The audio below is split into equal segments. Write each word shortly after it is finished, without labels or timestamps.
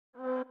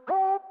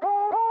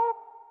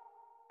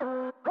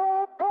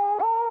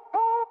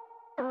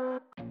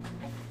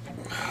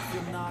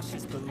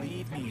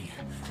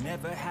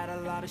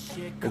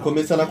Vou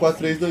começar na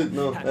 4-3-2.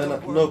 Não,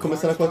 não,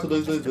 começar na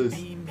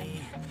 4-2-2-2.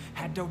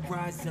 Had to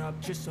rise up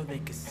just so they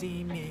could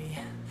see me.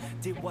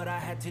 Did what I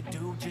had to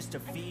do just to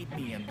feed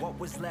me, and what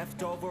was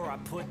left over I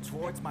put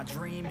towards my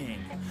dreaming.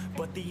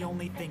 But the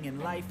only thing in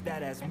life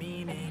that has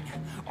meaning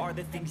are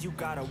the things you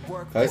gotta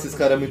work for. Ah, esses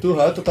caras é muito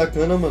rato,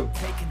 atacando, mano.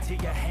 Take into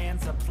your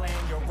hands a plan,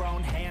 your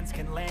own hands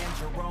can land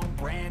your own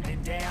brand,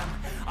 and damn,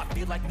 I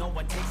feel like no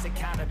one takes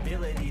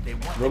accountability. They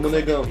want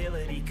the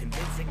credibility,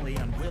 convincingly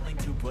unwilling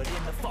to put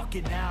in the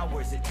fucking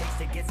hours it takes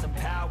to get some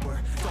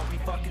power. Don't be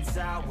fucking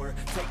sour,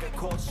 take a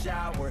cold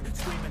shower,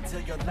 scream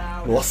until you're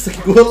loud. Nossa,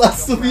 que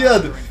golaço,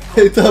 viado!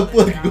 Eita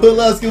porra, que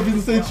golaço que eu fiz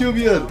no Sentiu,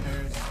 viado!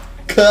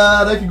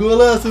 Caralho, que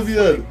golaço,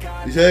 viado!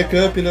 Já é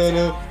camp,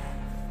 não.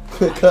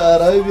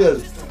 Caralho,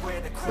 viado!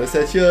 É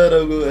 7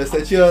 horas, é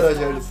 7 horas,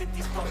 Jardim.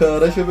 Caralho,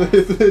 deixa eu ver o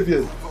replay,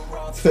 viado.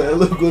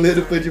 O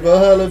goleiro foi de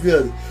Valhalla,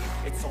 viado.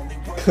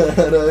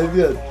 Caralho,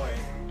 viado.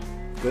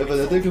 Vai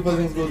fazer até que eu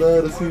fazer uns gols da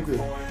hora assim,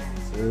 viado.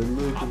 Você é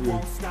louco,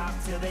 viado.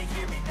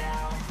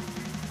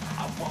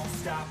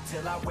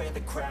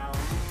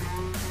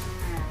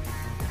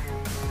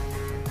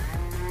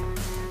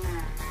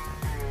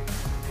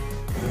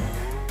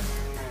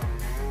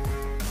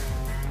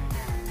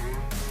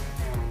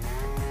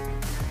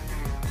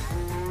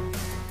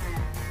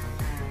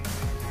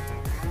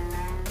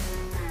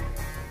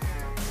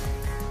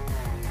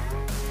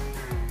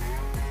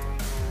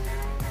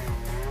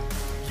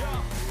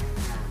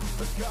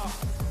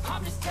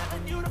 I'm just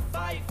telling you to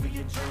fight for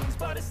your dreams,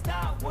 but it's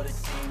not what it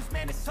seems,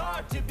 man, it's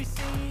hard to be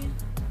seen.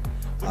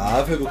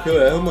 Ah, velho, o que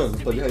eu erro, mano? Não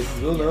pode errar esse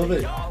gol não,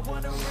 velho.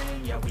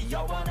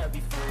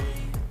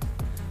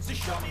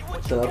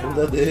 Tá na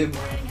bunda dele,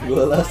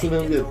 golaço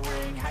mesmo, velho.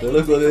 Pelo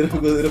o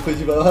goleiro foi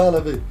de Valhalla,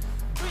 velho.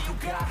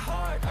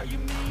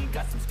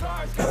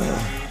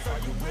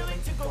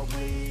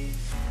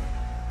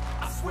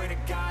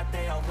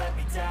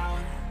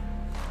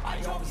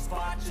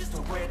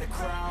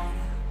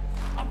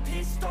 I'm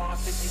pissed off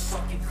at these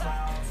fucking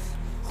clowns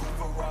who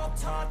were all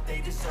taught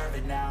they deserve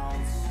it now.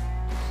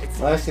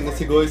 Ah, acho que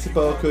nesse gol esse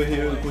pau que eu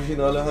errei com o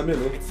Ginaldo é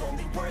ramelão.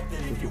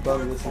 Tem que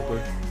parar nesse pau.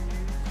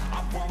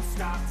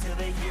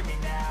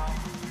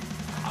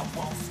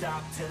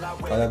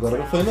 Ah, agora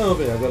não foi não,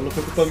 velho. Agora não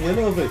foi culpa minha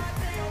não, velho.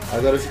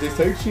 Agora eu chutei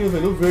certinho,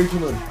 velho. No verde,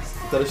 mano.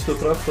 O cara chutou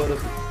pra fora,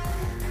 velho.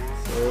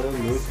 Isso é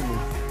louco,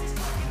 mano.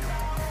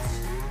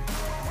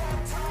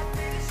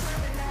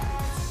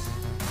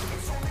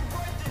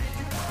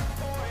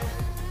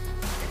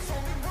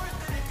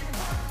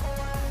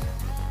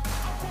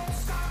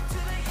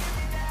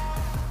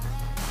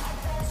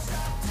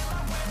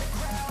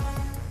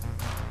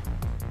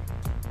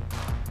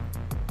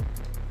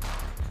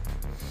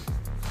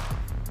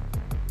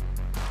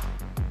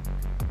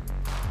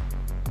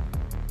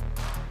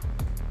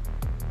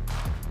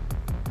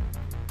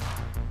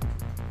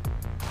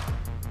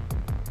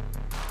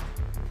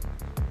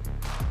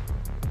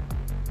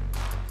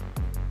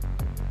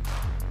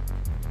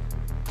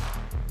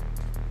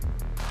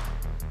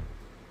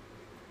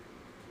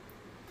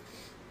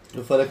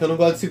 Eu falei que eu não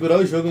gosto de segurar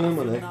o jogo, né,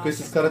 mano? É que com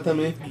esses caras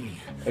também.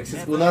 É que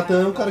o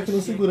Nathan é um cara que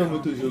não segura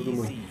muito o jogo,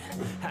 mano.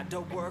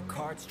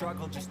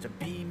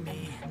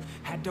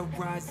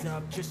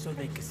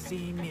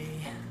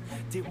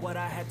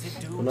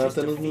 O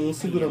Nathan não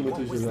segura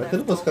muito o jogo. É que eu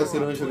não posso ficar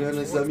segurando o jogo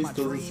nesses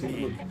amistosos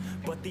assim, mano.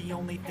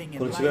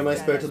 Quando estiver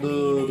mais perto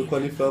do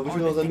qualifier, eu vou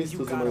jogar uns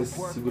amistosos mais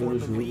segurando o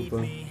jogo, pá.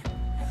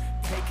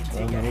 Ah,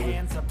 não,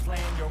 velho.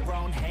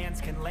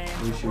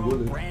 Não chegou,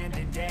 né?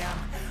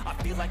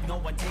 I feel like no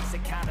one takes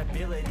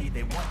accountability.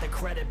 They want the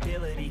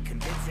credibility,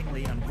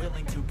 convincingly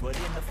unwilling to put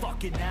in the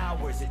fucking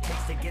hours it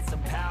takes to get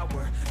some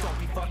power. Don't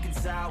be fucking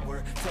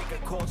sour, take a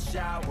cold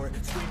shower,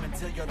 scream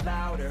until you're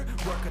louder,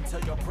 work until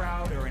you're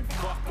prouder, and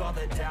fuck all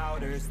the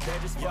doubters, they're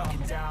just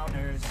fucking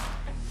downers.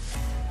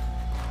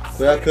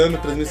 Foi a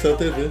câmera, transmissão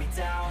TV.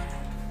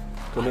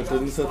 Câmera,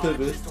 transmissão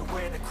TV.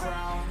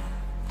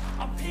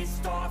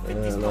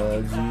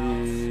 Ela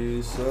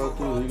de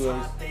Santo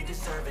Iguais.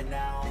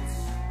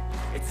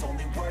 It's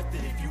only worth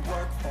it if you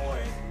work for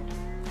it.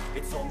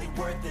 It's only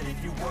worth it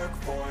if you work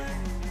for it.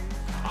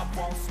 I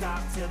won't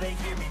stop till they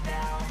hear me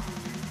now.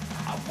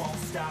 I won't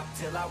stop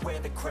till I wear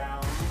the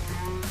crown.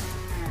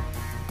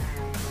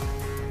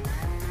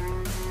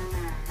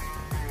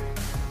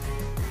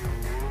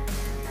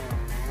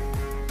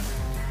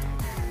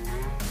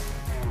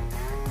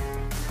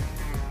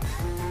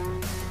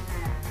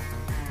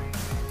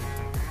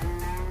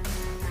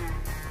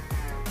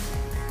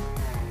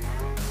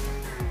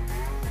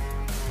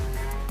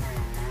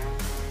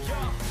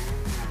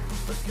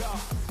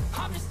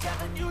 I'm just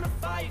telling you to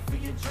fight for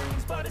your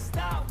dreams, but it's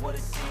not what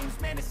it seems,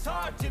 man, it's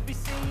hard to be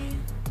seen.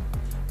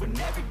 When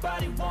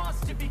everybody wants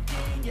to be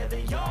king, yeah,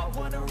 they all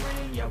wanna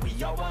ring, yeah,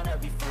 we all wanna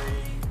be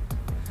free.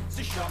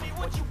 So show me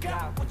what you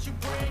got, what you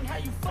bring, how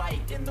you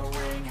fight in the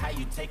ring, how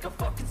you take a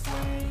fucking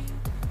swing.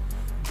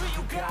 Do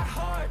you got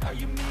heart, are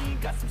you mean,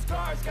 got some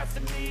scars, got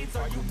some needs,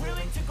 are you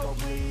willing to go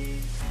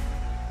bleed?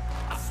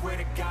 I swear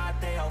to God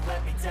they all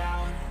let me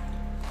down.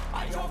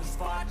 I always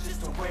fought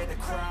just to wear the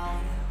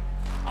crown.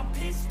 I'm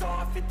pissed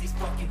off at these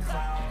fucking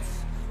clowns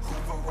who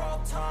were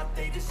all taught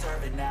they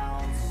deserve an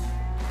ounce.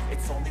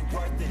 It's only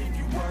worth it if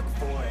you work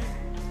for it.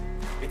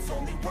 It's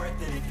only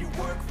worth it if you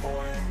work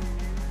for it.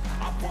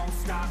 I won't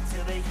stop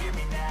till they hear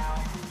me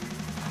now.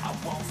 I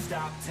won't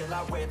stop till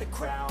I wear the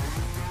crown.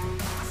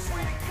 I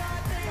swear to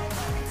God they all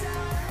let me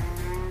down.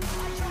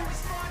 I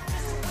always fought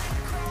just to wear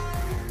the crown.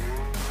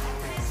 I'm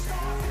pissed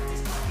off at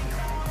these fucking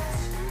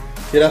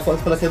clowns. Tirar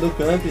foto pela que é do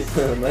camp,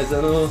 mas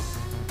eu não...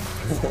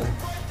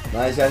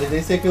 Mas Jarlis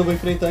nem sei quem eu vou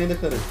enfrentar ainda,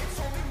 cara.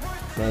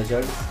 Mas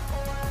Jarlis...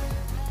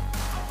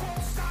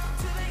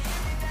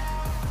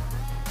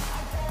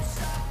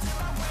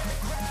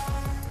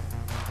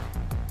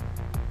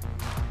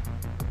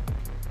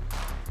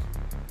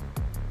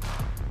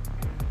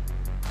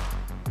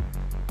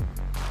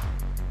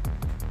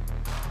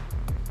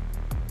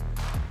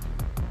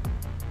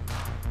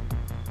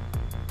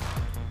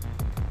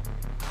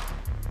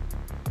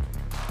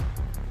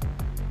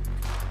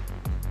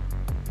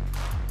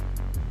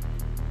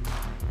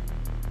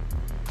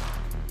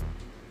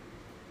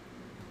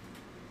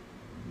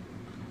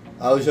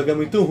 Ah, o jogo é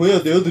muito ruim, eu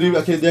dei o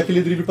drible, dei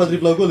aquele drible pra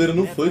driblar o goleiro,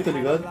 não foi, tá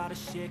ligado?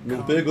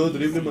 Não pegou o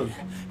drible, mano.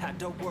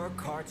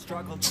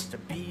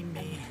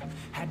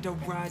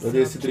 Eu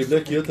dei esse drible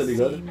aqui, ó, tá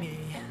ligado?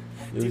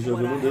 E o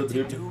jogo não deu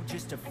drible.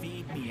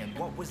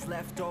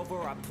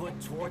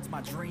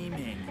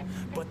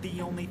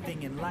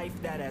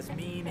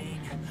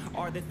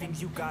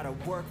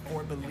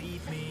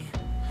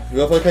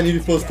 Igual foi que a Nive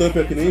postou,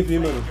 pior que nem vi,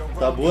 mano.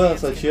 Tá boa,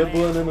 essa tia é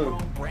boa, né, mano?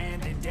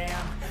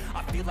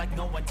 Feel like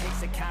no one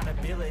takes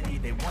accountability.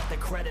 They want the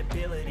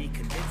credibility,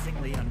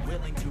 convincingly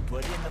unwilling to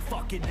put in the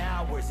fucking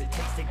hours it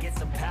takes to get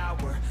some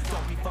power.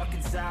 Don't be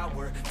fucking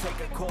sour, take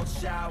a cold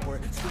shower,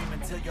 scream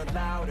until you're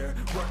louder,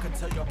 work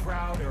until you're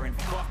prouder, and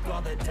fuck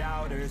all the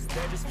doubters,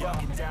 they're just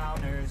fucking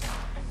downers.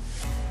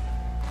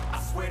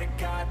 I swear to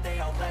God they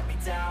all let me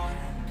down.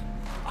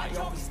 I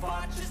always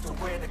fought just to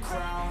wear the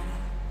crown.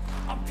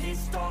 I'm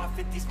pissed off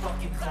at these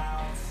fucking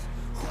clowns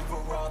who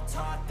were all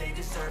taught they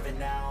deserve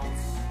an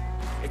ounce.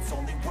 It's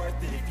only worth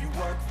it if you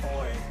work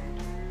for it.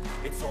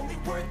 It's only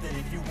worth it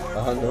if you work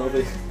for não, it.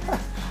 velho.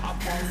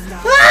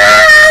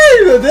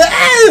 Ai, meu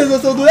Deus, eu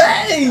sou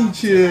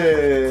doente!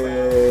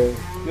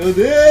 Meu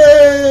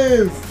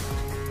Deus!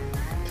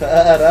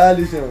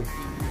 Caralho, João.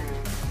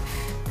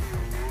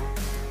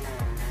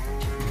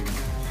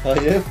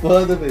 Aí é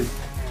foda, velho.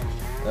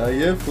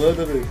 Aí é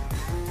foda, velho.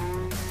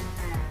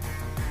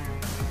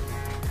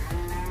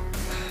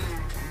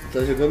 Tá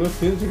jogando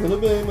fino, jogando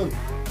bem, mano.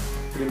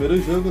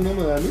 Primeiro jogo, né,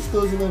 mano? É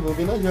amistoso, né? Vamos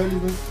ver na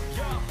Jarlis, né?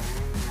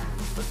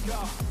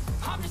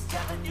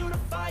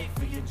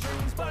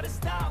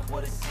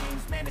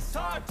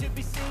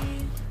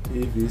 E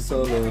vi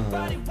solo,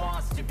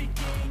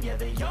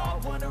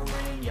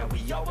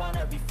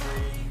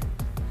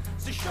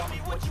 So show me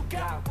what you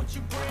got, what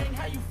you bring,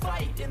 how you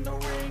fight in the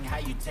ring, how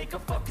you take a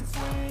fucking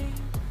swing.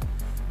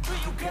 Do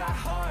you got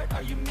heart?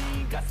 Are you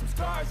mean? Got some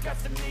scars, got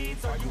some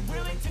needs. Are you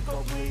willing to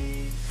go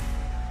bleed?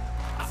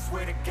 I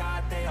swear to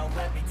God they all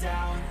let me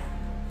down.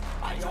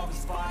 I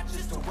always fought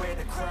just to wear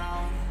the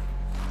crown.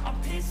 I'm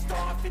pissed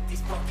off at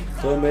these fucking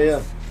clowns. Tomei,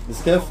 ó.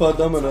 Isso que é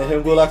foda, mano. Errei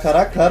um gol lá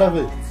cara a cara,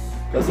 velho.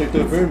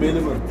 Acertou o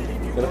vermelho, mano.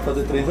 Quero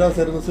fazer 3 a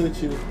 0 no seu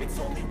time. It's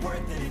only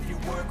worth it if you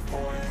work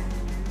for it.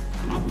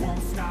 I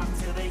won't stop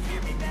till they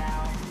hear me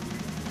now.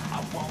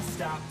 I won't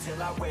stop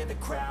till I wear the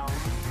crown.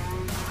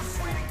 I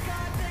swear to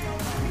God they all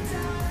let me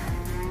down.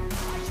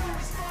 I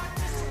always fought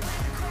just to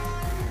wear the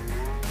crown.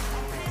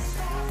 I'm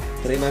pissed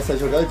off. Treinar essa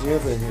jogadinha,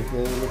 velho.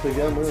 Eu não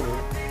peguei a mão, né?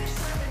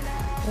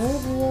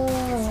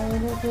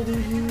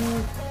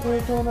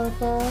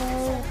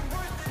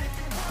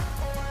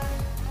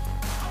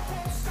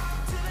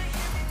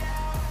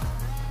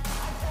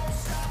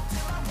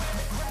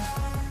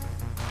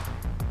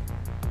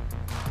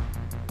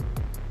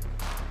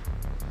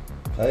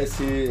 Ah,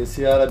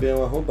 esse árabe é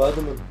um arrombado,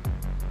 mano.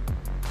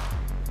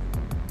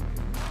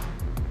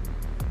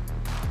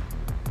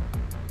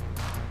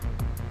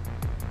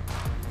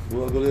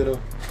 Boa, goleirão.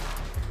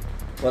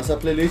 Passa a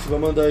playlist, vou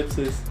mandar aí pra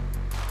vocês.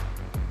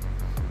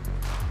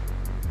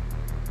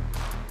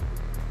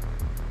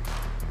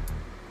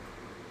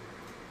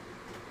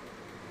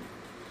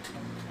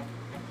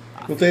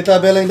 Não tem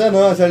tabela ainda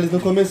não, a Jarlis não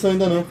começou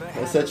ainda não.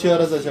 É 7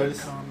 horas a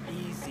Jarlis.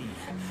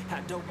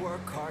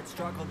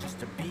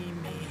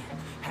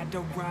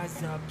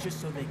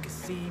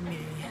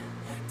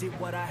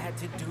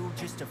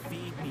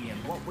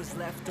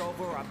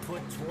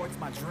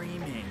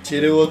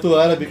 Tirei o outro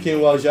árabe, quem?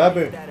 O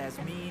Aljaber?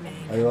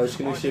 Aí eu acho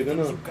que não chega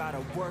não.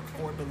 Caralho,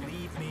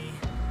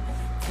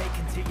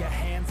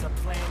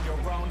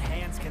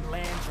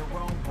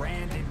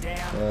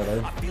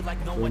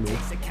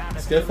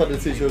 isso que é foda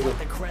desse jogo.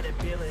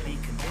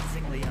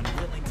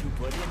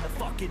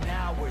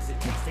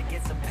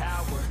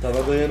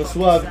 Tava ganhando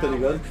suave, tá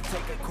ligado?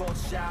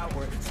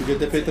 Podia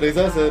ter feito 3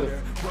 a 0.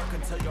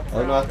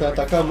 Aí o Natan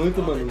ataca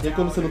muito, mano. Não tem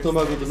como você não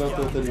tomar gol do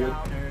Natan, tá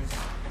ligado?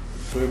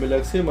 Foi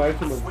melhor que você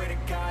marque, mano.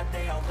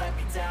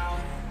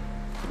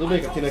 Tudo bem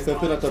que aqui não é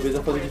campeonato, talvez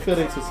vai fazer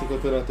diferente se esse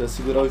campeonato é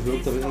segurar o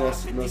jogo, talvez não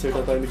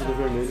acertar a time do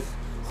vermelho.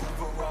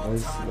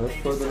 Mas não é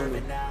foda,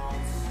 né?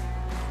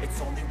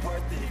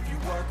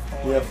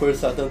 Não ia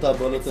forçar tanta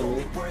bola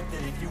também.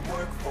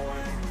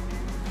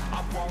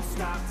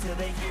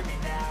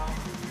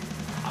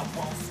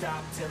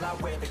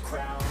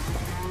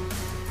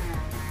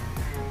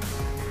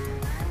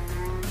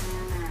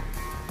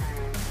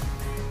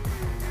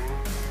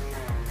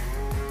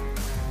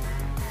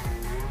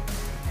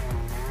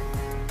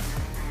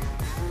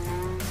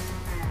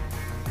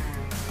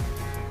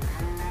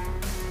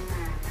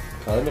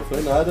 Cara, não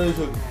foi nada o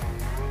jogo.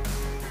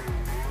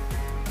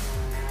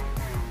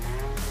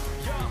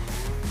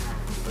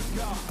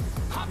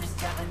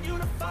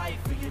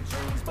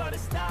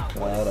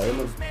 Caralho,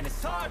 mano.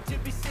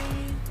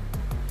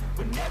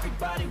 When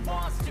everybody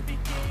wants to be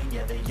king,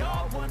 yeah, they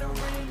all wanna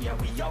ring, yeah,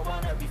 we all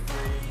wanna be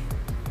free.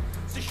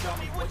 So show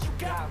me what you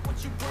got,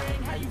 what you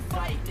bring, how you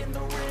fight in the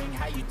ring,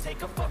 how you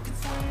take a fucking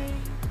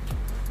swing.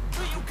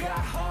 Do you got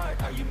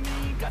heart, are you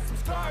mean, got some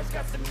scars,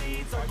 got some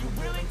needs, are you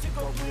willing to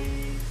go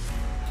bleed?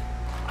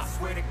 I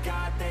swear to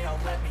God they all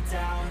let me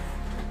down,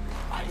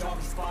 I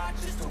always fought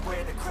just to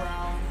wear the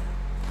crown.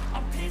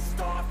 I'm pissed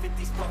off at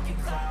these fucking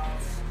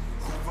clowns,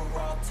 who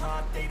were all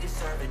taught they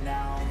deserve an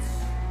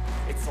ounce.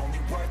 It's only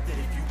worth it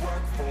if you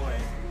work for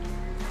it.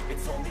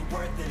 It's only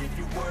worth it if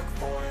you work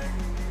for it.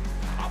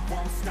 I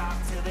won't stop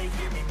till they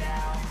hear me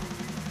now.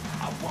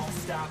 I won't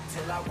stop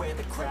till I wear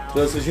the crown.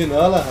 Trouxe o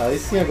Ginola, aí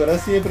sim, agora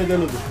sim aprendeu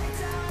Ludo.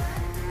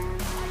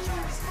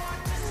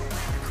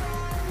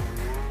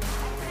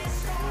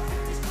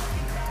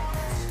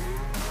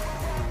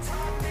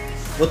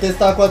 Vou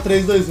testar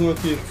 4-3-2-1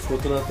 aqui,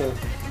 contra o Natan.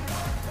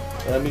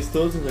 É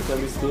amistoso, já que é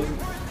amistoso.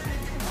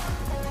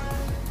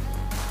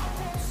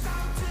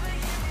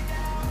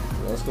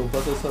 Nossa, como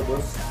passa essa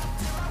bola.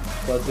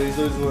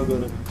 4-3-2-1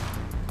 agora.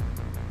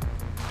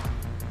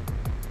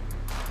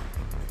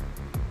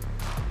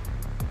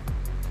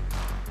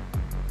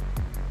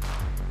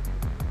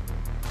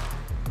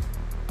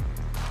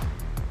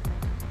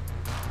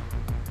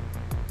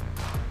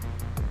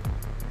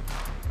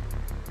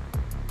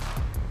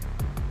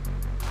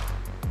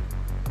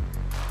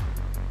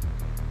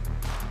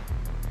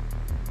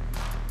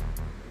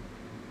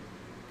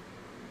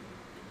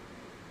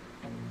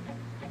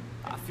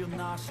 I feel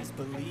nauseous,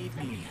 believe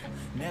me.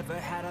 Never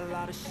had a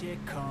lot of shit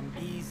come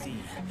easy.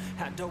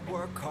 Had to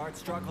work hard,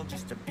 struggle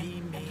just to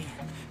be me.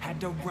 Had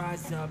to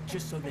rise up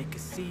just so they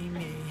could see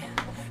me.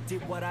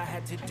 Did what I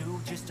had to do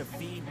just to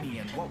feed me.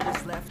 And what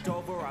was left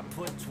over I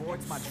put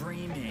towards my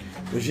dreaming.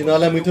 O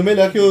Ginola é muito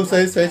melhor que o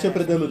CR7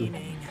 aprendendo Ludo.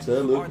 Você é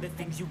louco.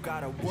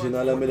 O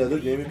Ginola é o melhor do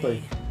game,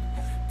 pai.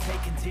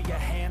 Take into your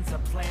hands a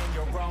plan,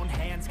 your own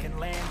hands can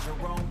land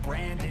your own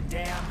brand. And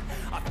damn,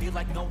 I feel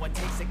like no one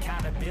takes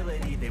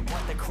accountability. They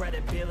want the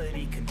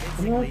credibility,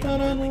 convincingly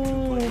unwilling to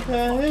put in the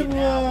fucking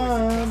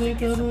hours. They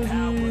get some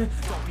power,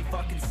 don't be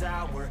fucking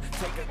sour.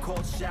 Take a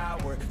cold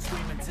shower,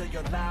 scream until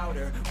you're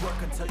louder.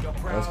 Work until you're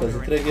prouder. And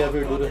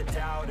fuck all the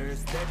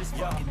doubters, they're just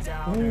fucking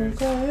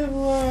downers.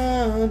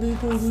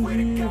 I swear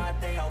to God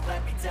they all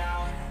let me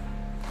down.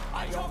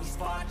 I always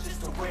fought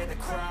just to wear the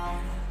crown.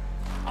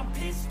 I'm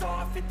pissed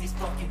off at these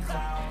fucking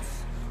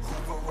clowns,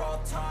 who were all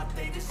taught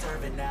they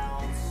deserve an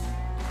ounce.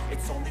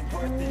 It's only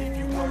worth it if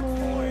you work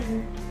for it.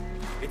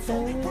 It's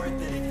only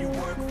worth it if you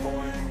work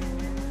for it.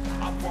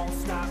 I won't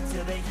stop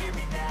till they hear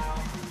me now.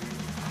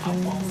 I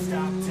won't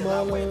stop till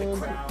I wear the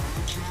crown.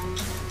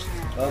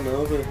 Ah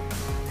não, velho.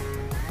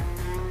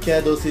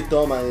 Quer doce,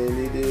 toma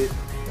ND.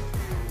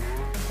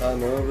 Ah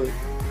não, velho.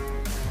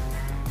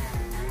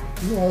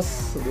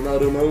 Nossa, o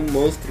Donnarumma é um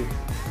monstro.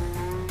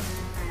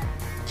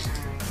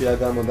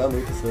 PH manda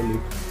muito, seu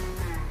louco.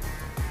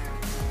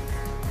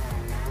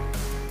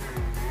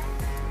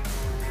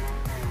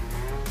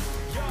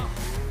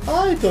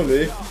 Ai,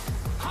 tomei.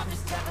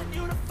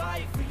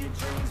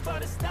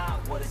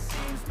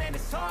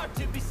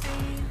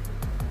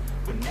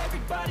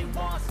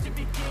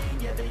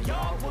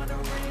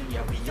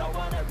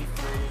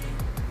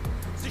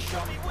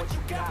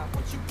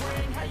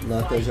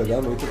 Nata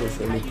jogar muito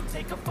você, louco.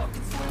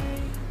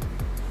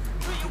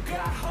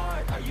 Got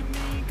heart, are you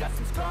mean? Got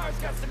some scars,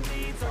 got some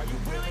needs, are you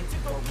willing to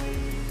go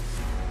bleed?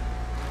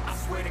 I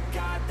swear to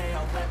God they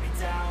all let me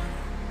down.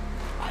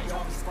 I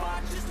always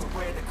fought just to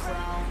wear the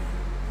crown.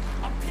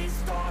 I'm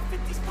pissed off at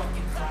these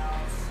fucking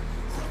clowns,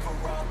 who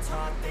were all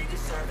taught they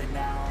deserve an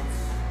ounce.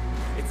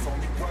 It's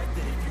only worth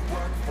it if you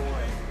work for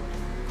it.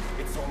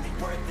 It's only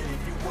worth it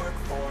if you work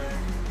for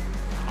it.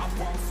 I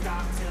won't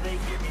stop till they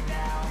hear me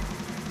now.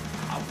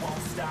 I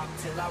won't stop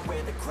till I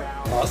wear the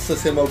crown. Nossa,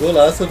 você é mal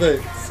golaço,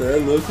 velho. Você é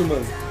louco,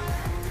 mano.